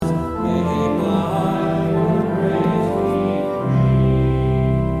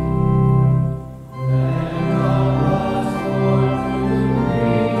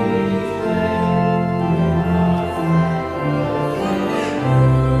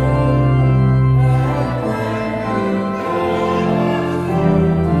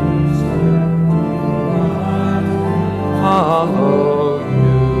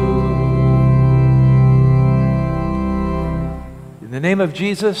name of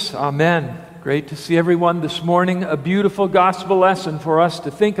Jesus, amen. Great to see everyone this morning. A beautiful gospel lesson for us to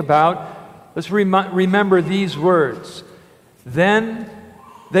think about. Let's remember these words. Then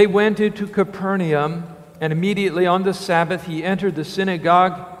they went into Capernaum, and immediately on the Sabbath he entered the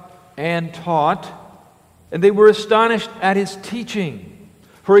synagogue and taught. And they were astonished at his teaching,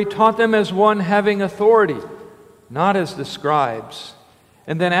 for he taught them as one having authority, not as the scribes.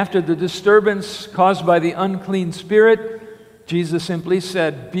 And then after the disturbance caused by the unclean spirit, Jesus simply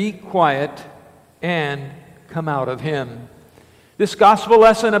said, "Be quiet and come out of him." This gospel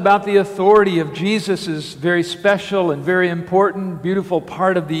lesson about the authority of Jesus is very special and very important, beautiful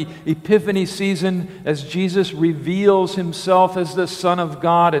part of the Epiphany season as Jesus reveals himself as the Son of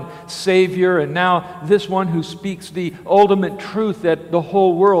God and Savior, and now this one who speaks the ultimate truth that the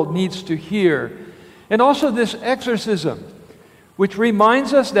whole world needs to hear. And also this exorcism, which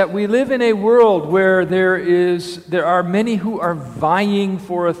reminds us that we live in a world where there are many who are vying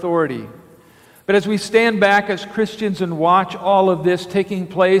for authority. But as we stand back as Christians and watch all of this taking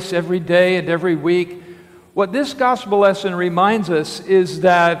place every day and every week, what this gospel lesson reminds us is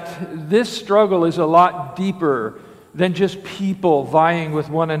that this struggle is a lot deeper than just people vying with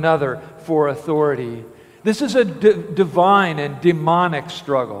one another for authority. This is a divine and demonic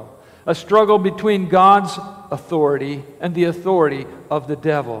struggle, a struggle between God's authority and the authority of the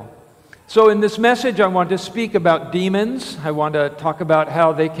devil. So in this message, I want to speak about demons. I want to talk about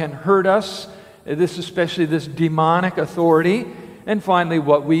how they can hurt us, especially this demonic authority, and finally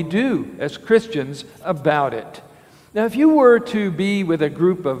what we do as Christians about it. Now, if you were to be with a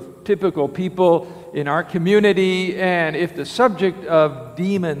group of typical people in our community, and if the subject of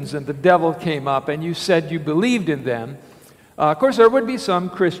demons and the devil came up and you said you believed in them, of course, there would be some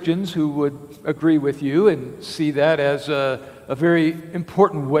Christians who would agree with you and see that as a very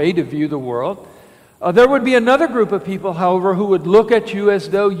important way to view the world. There would be another group of people, however, who would look at you as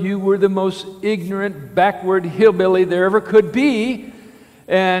though you were the most ignorant, backward hillbilly there ever could be.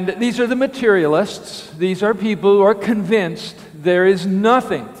 And these are the materialists. These are people who are convinced there is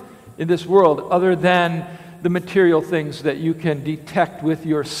nothing in this world other than the material things that you can detect with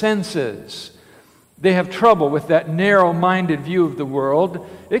your senses. They have trouble with that narrow-minded view of the world.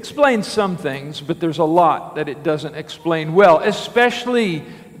 It explains some things, but there's a lot that it doesn't explain well, especially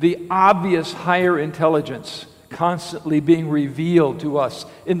the obvious higher intelligence constantly being revealed to us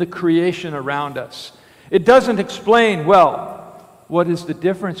in the creation around us. It doesn't explain, well, what is the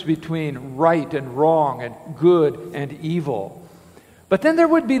difference between right and wrong and good and evil. But then there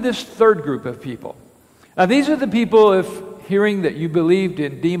would be this third group of people. Now, these are the people, if hearing that you believed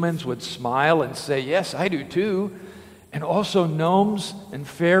in demons, would smile and say, "Yes, I do too." And also gnomes and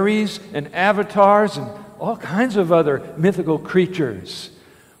fairies and avatars and all kinds of other mythical creatures.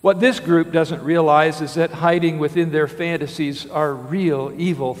 What this group doesn't realize is that hiding within their fantasies are real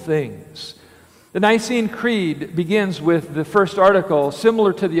evil things. The Nicene Creed begins with the first article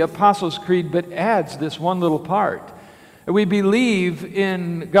similar to the Apostles' Creed, but adds this one little part. We believe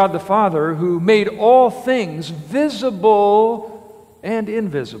in God the Father, who made all things visible and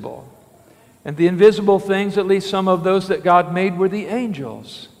invisible. And the invisible things, at least some of those that God made, were the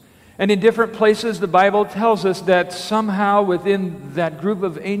angels. And in different places, the Bible tells us that somehow within that group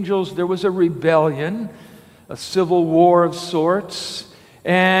of angels there was a rebellion, a civil war of sorts.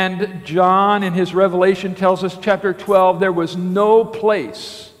 And John, in his Revelation, tells us, chapter 12, there was no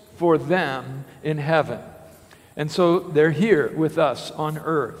place for them in heaven. And so they're here with us on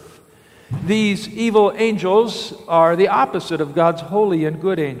earth. These evil angels are the opposite of God's holy and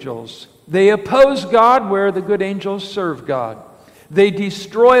good angels. They oppose God where the good angels serve God. They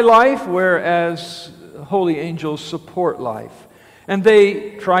destroy life, whereas holy angels support life. And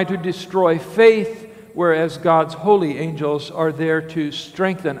they try to destroy faith, whereas God's holy angels are there to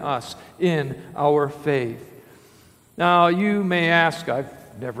strengthen us in our faith. Now, you may ask, I've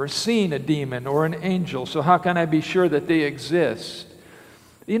never seen a demon or an angel, so how can I be sure that they exist?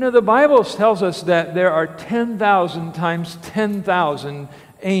 You know, the Bible tells us that there are 10,000 times 10,000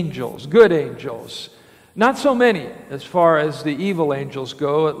 angels, good angels. Not so many as far as the evil angels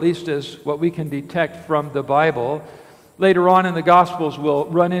go, at least as what we can detect from the Bible. Later on in the Gospels, we'll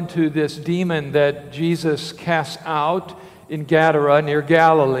run into this demon that Jesus casts out in Gadara near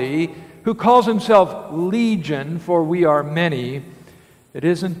Galilee, who calls himself Legion, for we are many. It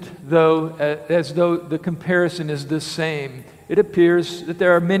isn't as though the comparison is the same. It appears that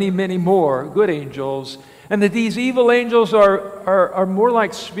there are many, many more good angels, and that these evil angels are more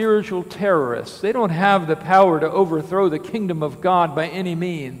like spiritual terrorists. They don't have the power to overthrow the kingdom of God by any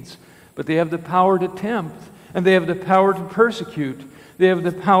means, but they have the power to tempt, and they have the power to persecute. They have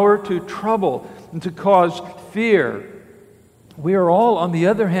the power to trouble and to cause fear. We are all, on the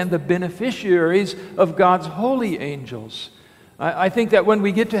other hand, the beneficiaries of God's holy angels. I think that when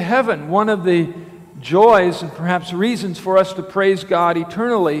we get to heaven, one of the joys and perhaps reasons for us to praise God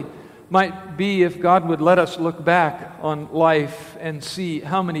eternally might be if God would let us look back on life and see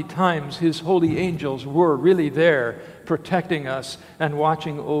how many times His holy angels were really there protecting us and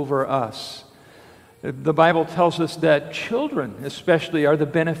watching over us. The Bible tells us that children especially are the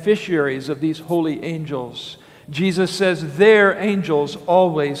beneficiaries of these holy angels. Jesus says, "Their angels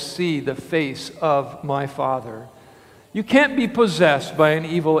always see the face of my Father." You can't be possessed by an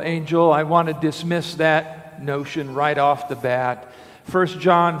evil angel. I want to dismiss that notion right off the bat. 1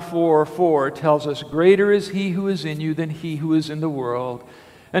 John 4:4 tells us, "Greater is he who is in you than he who is in the world."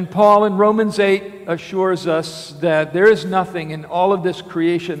 And Paul in Romans 8 assures us that there is nothing in all of this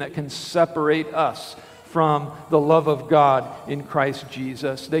creation that can separate us from the love of God in Christ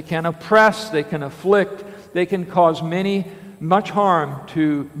Jesus. They can oppress, they can afflict, they can cause much harm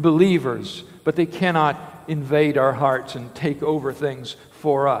to believers, but they cannot invade our hearts and take over things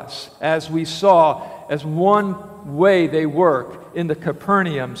for us. As we saw, as one way they work in the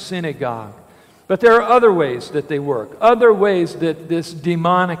Capernaum synagogue. But there are other ways that they work, other ways that this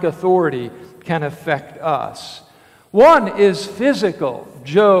demonic authority can affect us. One is physical.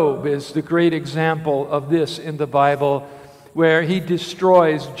 Job is the great example of this in the Bible, where he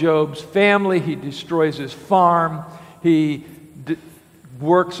destroys Job's family, he destroys his farm, he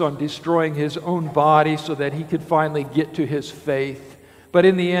works on destroying his own body so that he could finally get to his faith. But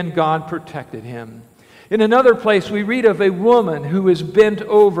in the end, God protected him. In another place, we read of a woman who is bent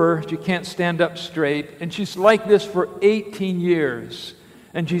over. She can't stand up straight, and she's like this for 18 years.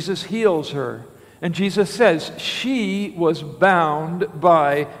 And Jesus heals her. And Jesus says she was bound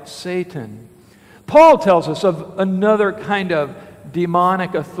by Satan. Paul tells us of another kind of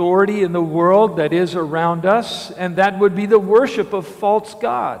demonic authority in the world that is around us, and that would be the worship of false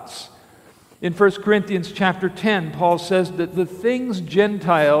gods. In 1 Corinthians chapter 10, Paul says that the things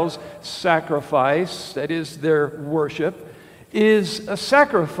Gentiles sacrifice, that is their worship, is a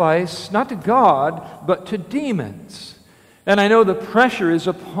sacrifice not to God, but to demons. And I know the pressure is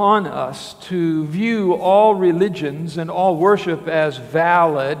upon us to view all religions and all worship as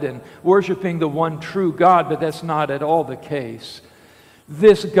valid and worshiping the one true God, but that's not at all the case.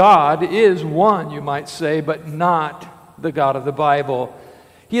 This God is one, you might say, but not the God of the Bible.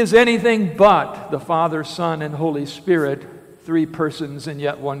 He is anything but the Father, Son, and Holy Spirit, three persons and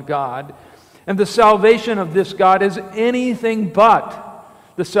yet one God. And the salvation of this God is anything but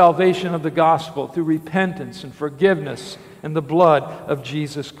the salvation of the gospel through repentance and forgiveness and the blood of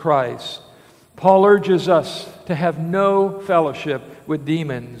Jesus Christ. Paul urges us to have no fellowship with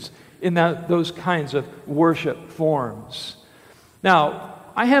demons in those kinds of worship forms. Now,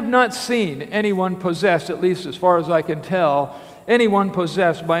 I have not seen anyone possessed, at least as far as I can tell, anyone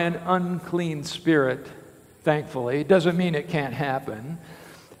possessed by an unclean spirit, thankfully. It doesn't mean it can't happen.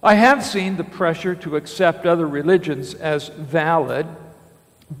 I have seen the pressure to accept other religions as valid,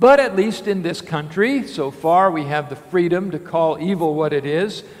 but at least in this country, so far, we have the freedom to call evil what it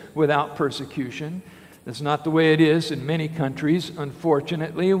is without persecution. That's not the way it is in many countries,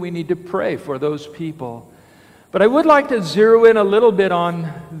 unfortunately, and we need to pray for those people. But I would like to zero in a little bit on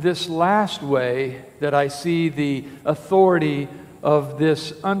this last way that I see the authority of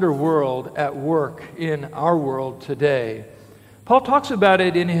this underworld at work in our world today. Paul talks about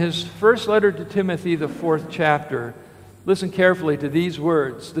it in his first letter to Timothy, the 4th chapter. Listen carefully to these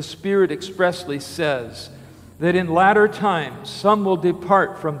words. The Spirit expressly says that in latter times some will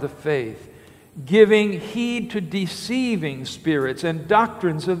depart from the faith, giving heed to deceiving spirits and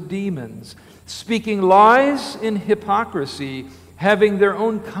doctrines of demons, speaking lies in hypocrisy, having their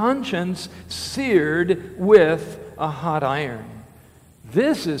own conscience seared with a hot iron.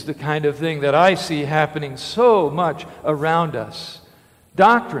 This is the kind of thing that I see happening so much around us.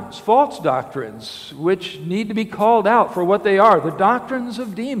 Doctrines, false doctrines, which need to be called out for what they are, the doctrines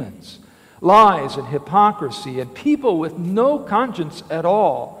of demons, lies and hypocrisy, and people with no conscience at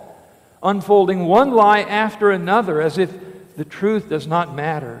all, unfolding one lie after another as if the truth does not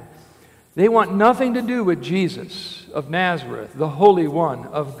matter. They want nothing to do with Jesus of Nazareth, the Holy One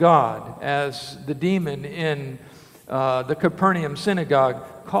of God, as the demon in the Capernaum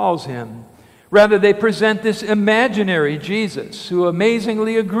synagogue calls him. Rather, they present this imaginary Jesus who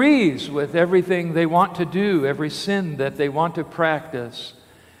amazingly agrees with everything they want to do, every sin that they want to practice.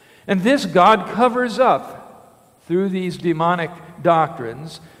 And this God covers up, through these demonic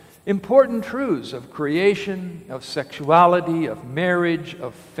doctrines, important truths of creation, of sexuality, of marriage,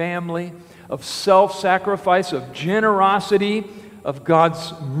 of family, of self-sacrifice, of generosity, of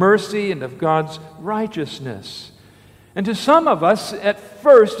God's mercy, and of God's righteousness. And to some of us, at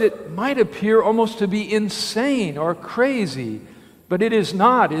first, it might appear almost to be insane or crazy, but it is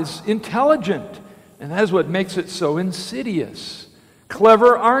not. It's intelligent, and that is what makes it so insidious.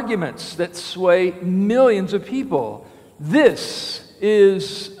 Clever arguments that sway millions of people. This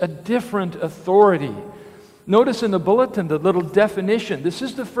is a different authority. Notice in the bulletin the little definition. This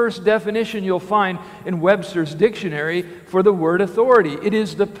is the first definition you'll find in Webster's dictionary for the word authority. It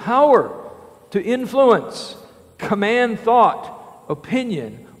is the power to influence, command thought,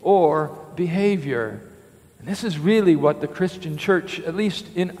 opinion, or behavior. And this is really what the Christian church, at least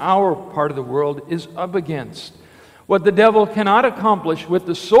in our part of the world, is up against. What the devil cannot accomplish with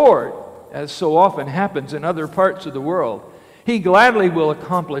the sword, as so often happens in other parts of the world, he gladly will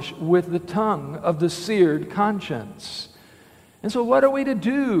accomplish with the tongue of the seared conscience. And so what are we to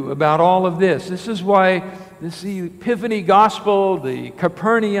do about all of this? This is why this Epiphany Gospel, the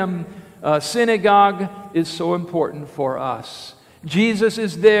Capernaum synagogue, is so important for us. Jesus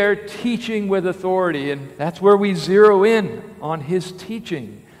is there teaching with authority, and that's where we zero in on his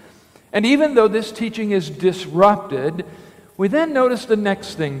teaching. And even though this teaching is disrupted, we then notice the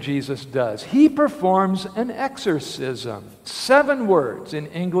next thing Jesus does. He performs an exorcism. 7 words in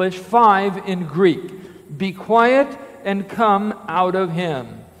English, 5 in Greek. Be quiet and come out of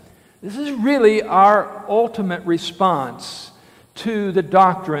him. This is really our ultimate response to the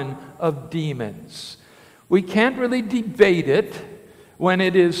doctrine of demons. We can't really debate it when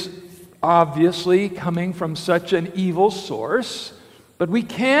it is obviously coming from such an evil source, but we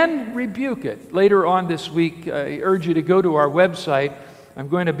can rebuke it. Later on this week, I urge you to go to our website. I'm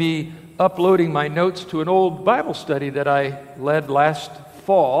going to be uploading my notes to an old Bible study that I led last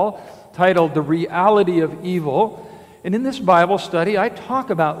fall, titled The Reality of Evil. And in this Bible study, I talk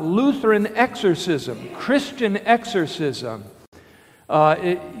about Lutheran exorcism, Christian exorcism.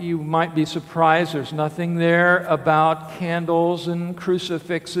 You might be surprised, there's nothing there about candles and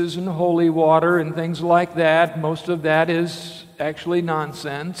crucifixes and holy water and things like that. Most of that is actually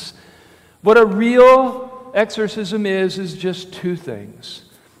nonsense. What a real exorcism is just 2 things.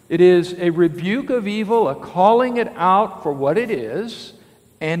 It is a rebuke of evil, a calling it out for what it is,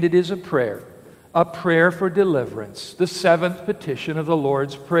 and it is a prayer for deliverance. The 7th petition of the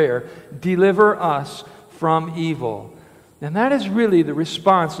Lord's Prayer, deliver us from evil. And that is really the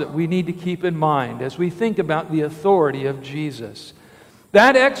response that we need to keep in mind as we think about the authority of Jesus.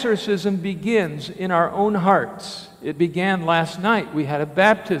 That exorcism begins in our own hearts. It began last night. We had a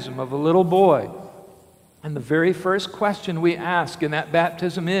baptism of a little boy. And the very first question we ask in that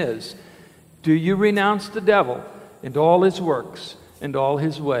baptism is, do you renounce the devil and all his works and all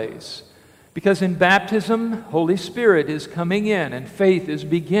his ways? Because in baptism, Holy Spirit is coming in and faith is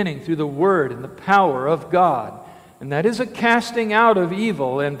beginning through the Word and the power of God. And that is a casting out of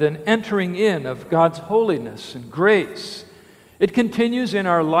evil and an entering in of God's holiness and grace. It continues in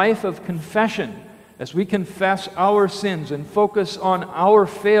our life of confession as we confess our sins and focus on our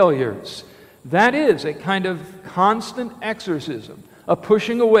failures. That is a kind of constant exorcism, a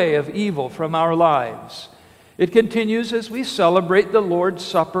pushing away of evil from our lives. It continues as we celebrate the Lord's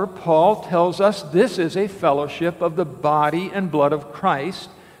Supper. Paul tells us this is a fellowship of the body and blood of Christ,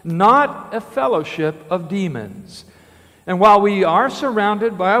 not a fellowship of demons. And while we are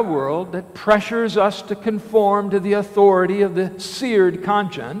surrounded by a world that pressures us to conform to the authority of the seared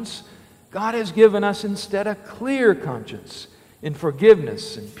conscience, God has given us instead a clear conscience in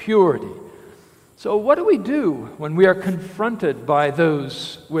forgiveness and purity. So what do we do when we are confronted by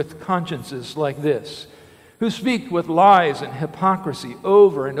those with consciences like this, who speak with lies and hypocrisy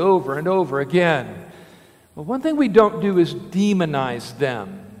over and over and over again? Well, one thing we don't do is demonize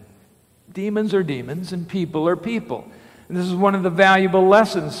them. Demons are demons and people are people. And this is one of the valuable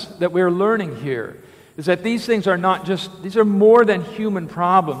lessons that we're learning here, is that these things are not just, these are more than human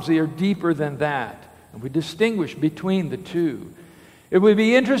problems. They are deeper than that. And we distinguish between the two. It would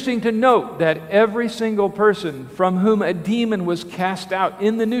be interesting to note that every single person from whom a demon was cast out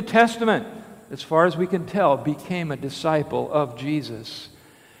in the New Testament, as far as we can tell, became a disciple of Jesus.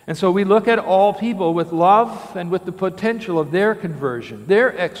 And so we look at all people with love and with the potential of their conversion,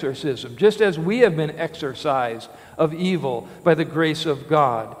 their exorcism, just as we have been exorcised of evil by the grace of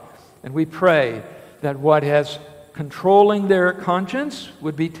God. And we pray that what has controlling their conscience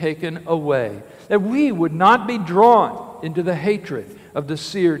would be taken away, that we would not be drawn into the hatred of the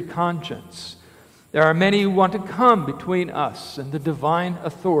seared conscience. There are many who want to come between us and the divine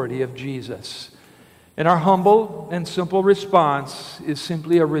authority of Jesus. And our humble and simple response is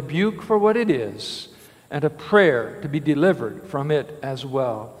simply a rebuke for what it is and a prayer to be delivered from it as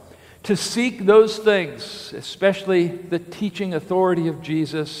well. To seek those things, especially the teaching authority of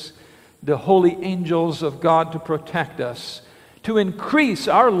Jesus, the holy angels of God to protect us, to increase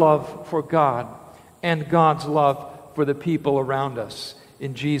our love for God and God's love for the people around us.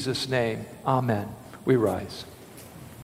 In Jesus' name, amen. We rise.